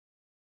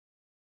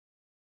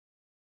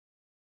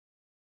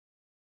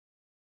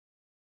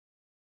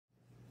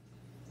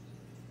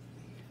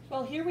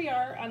Well, here we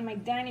are on my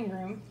dining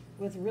room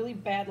with really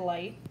bad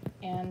light,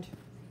 and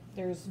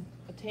there's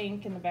a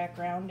tank in the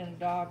background and a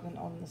dog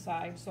on the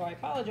side, so I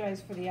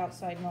apologize for the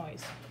outside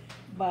noise.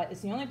 But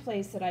it's the only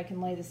place that I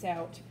can lay this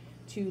out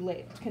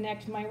to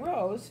connect my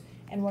rows,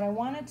 and what I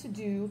wanted to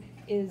do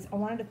is I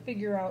wanted to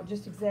figure out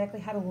just exactly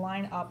how to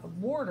line up a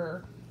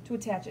border to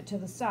attach it to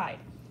the side.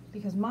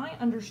 Because my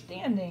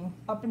understanding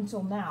up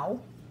until now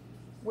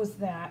was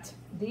that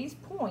these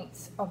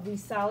points of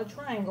these solid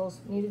triangles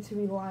needed to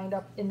be lined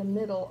up in the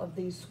middle of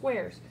these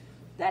squares.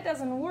 That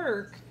doesn't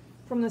work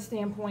from the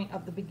standpoint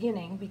of the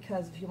beginning,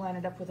 because if you line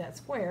it up with that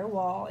square,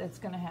 well, it's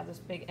going to have this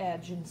big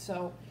edge, and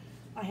so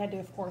I had to,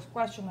 of course,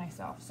 question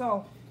myself.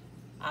 So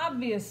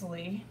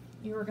obviously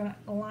you are going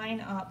to line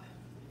up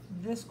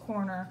this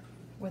corner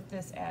with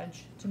this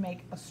edge to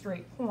make a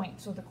straight point.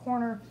 So the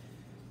corner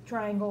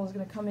triangle is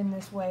going to come in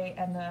this way,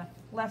 and the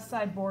left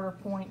side border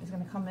point is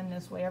going to come in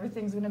this way.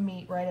 Everything's going to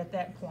meet right at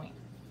that point.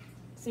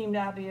 Seemed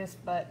obvious,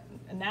 but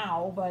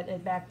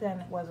back then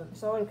it wasn't.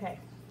 So okay,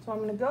 so I'm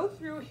going to go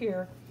through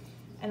here,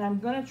 and I'm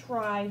going to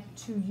try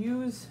to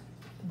use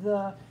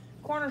the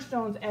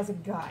cornerstones as a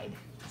guide.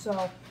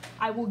 So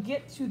I will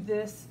get to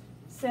this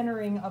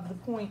centering of the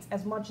points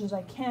as much as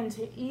I can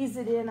to ease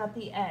it in at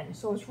the end.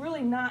 So it's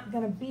really not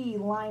going to be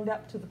lined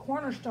up to the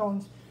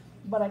cornerstones,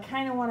 but I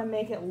kind of want to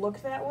make it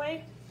look that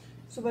way.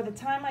 So by the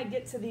time I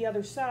get to the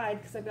other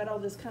side, because I've got all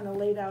this kind of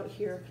laid out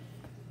here,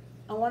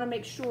 I want to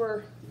make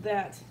sure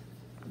that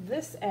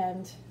this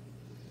end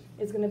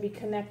is going to be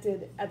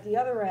connected at the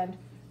other end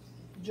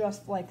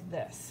just like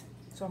this.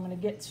 So I'm going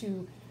to get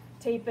to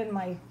tape in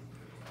my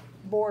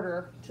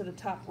border to the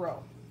top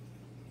row.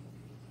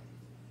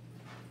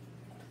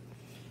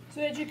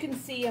 So as you can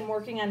see, I'm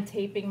working on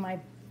taping my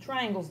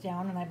triangles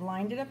down, and I've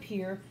lined it up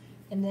here,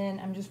 and then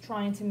I'm just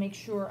trying to make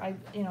sure I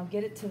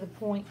get it to the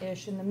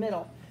point-ish in the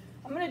middle.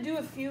 I'm going to do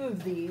a few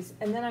of these,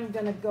 and then I'm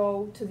going to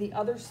go to the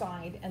other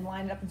side and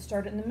line it up and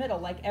start it in the middle,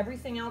 like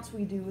everything else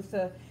we do with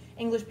the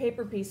English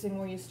paper piecing,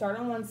 where you start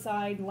on one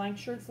side, make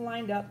sure it's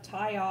lined up,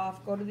 tie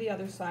off, go to the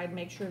other side,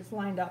 make sure it's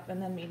lined up, and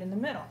then meet in the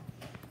middle.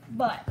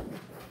 But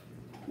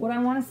what I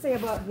want to say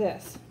about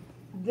this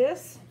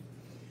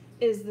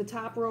is the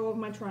top row of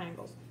my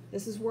triangles.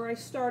 This is where I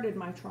started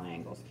my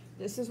triangles.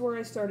 This is where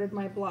I started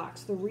my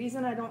blocks. The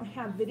reason I don't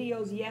have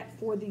videos yet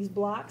for these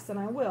blocks, and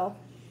I will,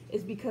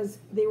 is because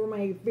they were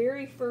my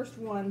very first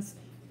ones,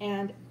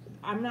 and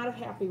I'm not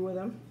happy with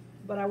them,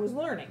 but I was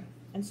learning.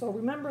 And so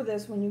remember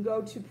this when you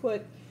go to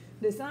put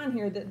this on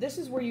here, that this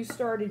is where you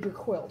started your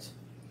quilt.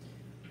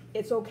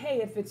 It's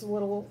okay if it's a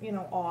little,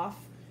 off,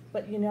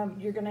 but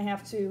you're gonna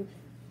have to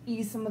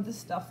ease some of the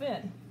stuff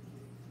in.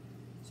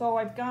 So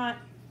I've got,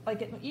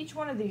 like at each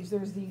one of these,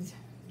 there's these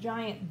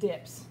giant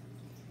dips.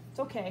 It's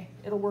okay,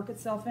 it'll work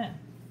itself in.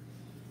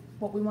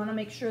 But we wanna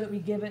make sure that we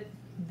give it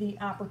the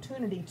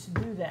opportunity to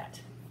do that.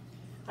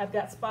 I've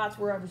got spots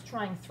where I was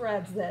trying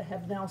threads that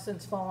have now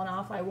since fallen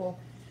off. I will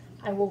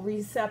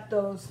reset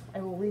those. I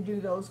will redo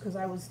those because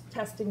I was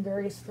testing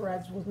various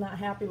threads, was not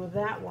happy with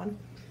that one.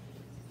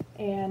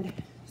 And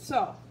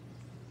so,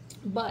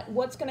 but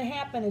what's going to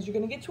happen is you're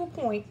going to get to a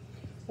point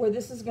where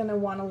this is going to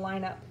want to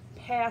line up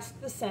past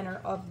the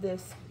center of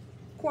this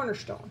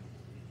cornerstone.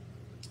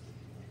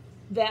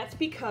 That's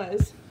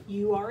because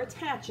you are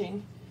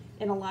attaching,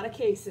 in a lot of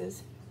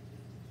cases,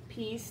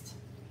 pieced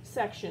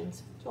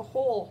sections to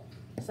whole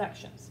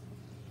sections,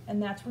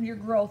 and that's where your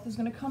growth is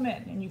going to come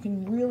in, and you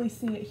can really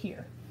see it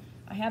here.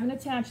 I haven't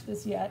attached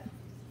this yet.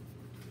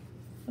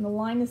 I'm going to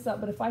line this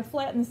up, but if I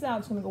flatten this out,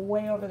 it's going to go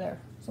way over there.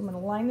 So I'm going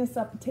to line this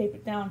up and tape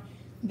it down.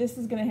 This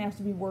is going to have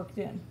to be worked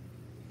in,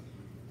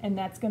 and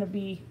that's going to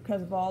be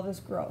because of all this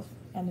growth,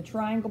 and the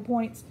triangle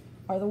points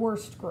are the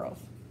worst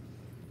growth.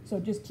 So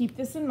just keep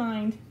this in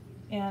mind,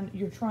 and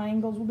your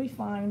triangles will be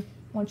fine.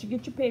 Once you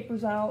get your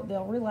papers out,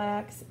 they'll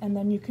relax, and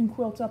then you can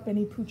quilt up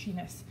any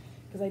poochiness,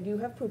 because I do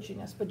have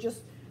poochiness. But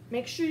just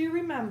make sure you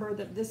remember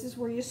that this is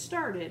where you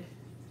started.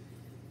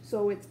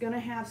 So it's going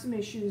to have some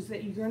issues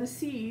that you're going to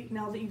see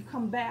now that you've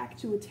come back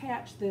to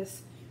attach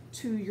this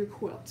to your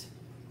quilt.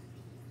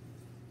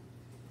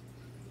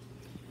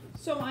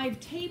 So I've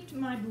taped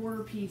my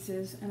border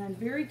pieces, and I'm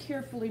very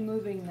carefully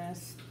moving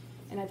this,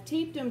 and I've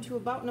taped them to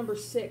about number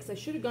 6. I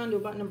should have gone to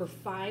about number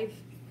 5,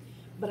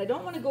 but I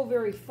don't want to go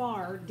very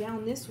far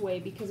down this way,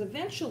 because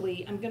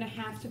eventually I'm going to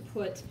have to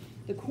put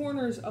the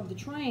corners of the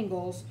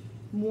triangles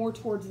more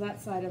towards that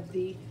side of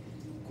the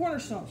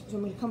cornerstones. So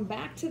I'm going to come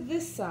back to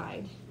this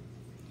side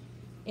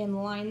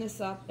and line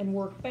this up and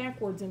work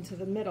backwards into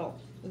the middle.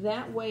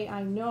 That way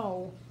I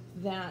know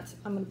that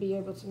I'm going to be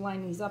able to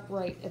line these up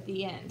right at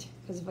the end.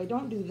 Because if I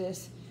don't do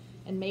this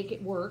and make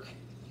it work,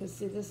 because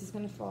see, this is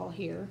going to fall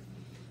here,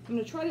 I'm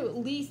going to try to at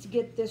least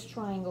get this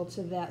triangle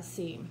to that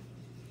seam,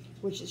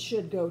 which it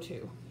should go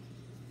to.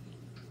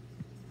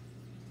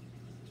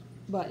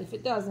 But if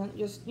it doesn't,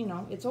 just,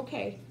 it's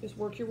okay. Just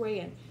work your way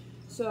in.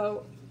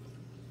 So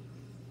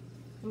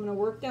I'm going to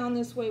work down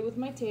this way with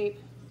my tape,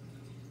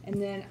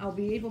 and then I'll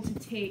be able to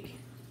take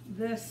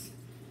this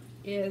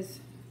is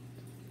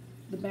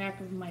the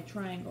back of my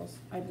triangles.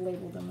 I've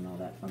labeled them and all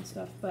that fun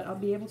stuff, but I'll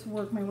be able to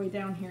work my way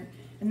down here.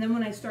 And then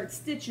when I start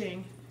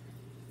stitching,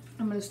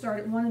 I'm going to start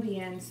at one of the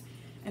ends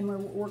and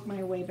work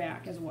my way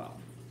back as well.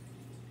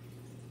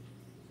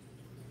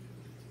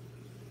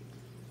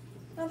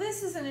 Now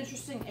this is an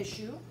interesting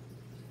issue.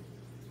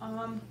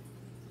 I'm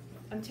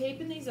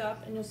taping these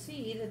up and you'll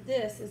see that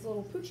this is a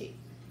little poochy.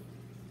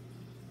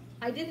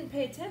 I didn't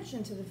pay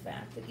attention to the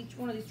fact that each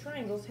one of these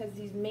triangles has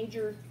these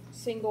major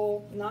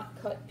single not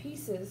cut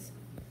pieces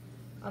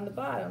on the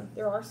bottom.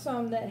 There are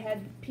some that had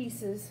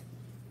pieces,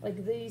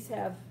 like these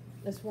have,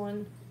 this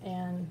one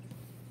and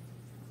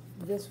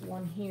this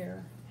one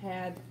here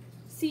had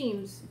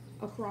seams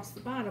across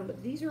the bottom,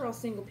 but these are all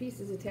single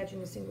pieces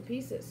attaching to single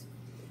pieces.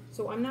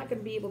 So I'm not going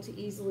to be able to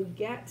easily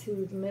get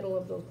to the middle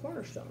of those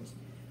cornerstones.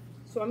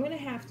 So I'm going to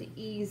have to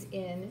ease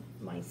in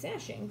my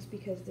sashings,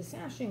 because the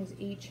sashings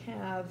each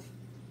have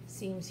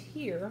seams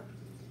here,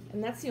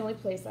 and that's the only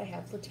place I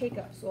have for take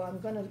up. So I'm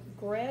going to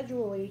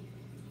gradually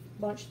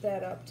bunch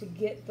that up to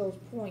get those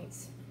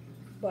points,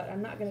 but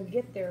I'm not going to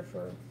get there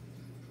for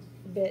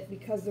a bit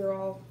because they're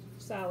all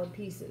solid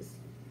pieces.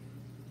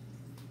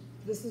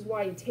 This is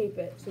why you tape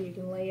it, so you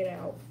can lay it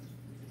out.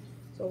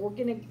 So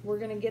we're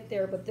gonna get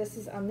there, but this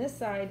is on this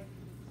side.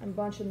 I'm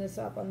bunching this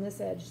up on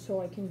this edge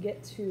so I can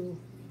get to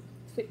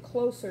fit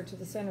closer to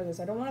the center of this.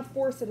 I don't want to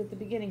force it at the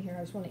beginning here.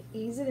 I just want to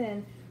ease it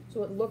in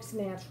so it looks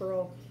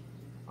natural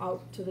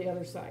out to the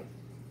other side.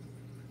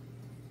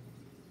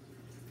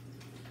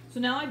 So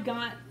now I've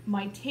got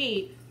my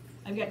tape.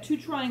 I've got 2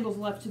 triangles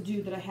left to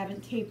do that I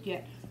haven't taped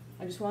yet.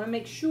 I just want to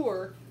make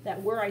sure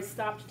that where I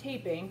stopped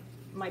taping,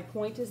 my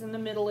point is in the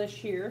middle-ish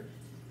here,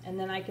 and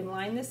then I can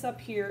line this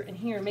up here and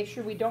here. Make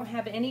sure we don't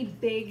have any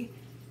big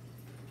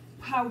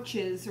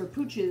pouches or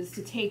pooches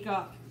to take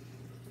up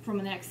from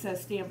an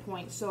excess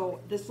standpoint. So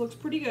this looks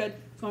pretty good.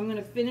 So I'm going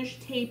to finish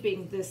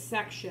taping this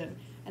section,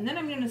 and then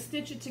I'm going to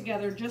stitch it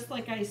together just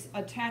like I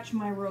attached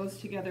my rows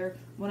together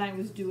when I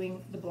was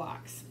doing the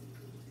blocks.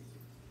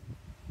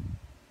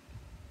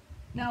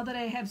 Now that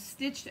I have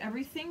stitched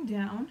everything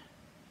down,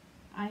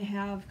 I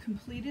have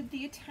completed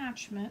the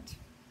attachment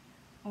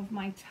of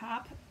my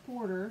top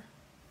border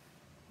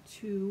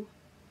to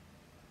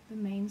the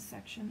main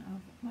section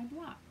of my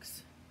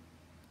blocks.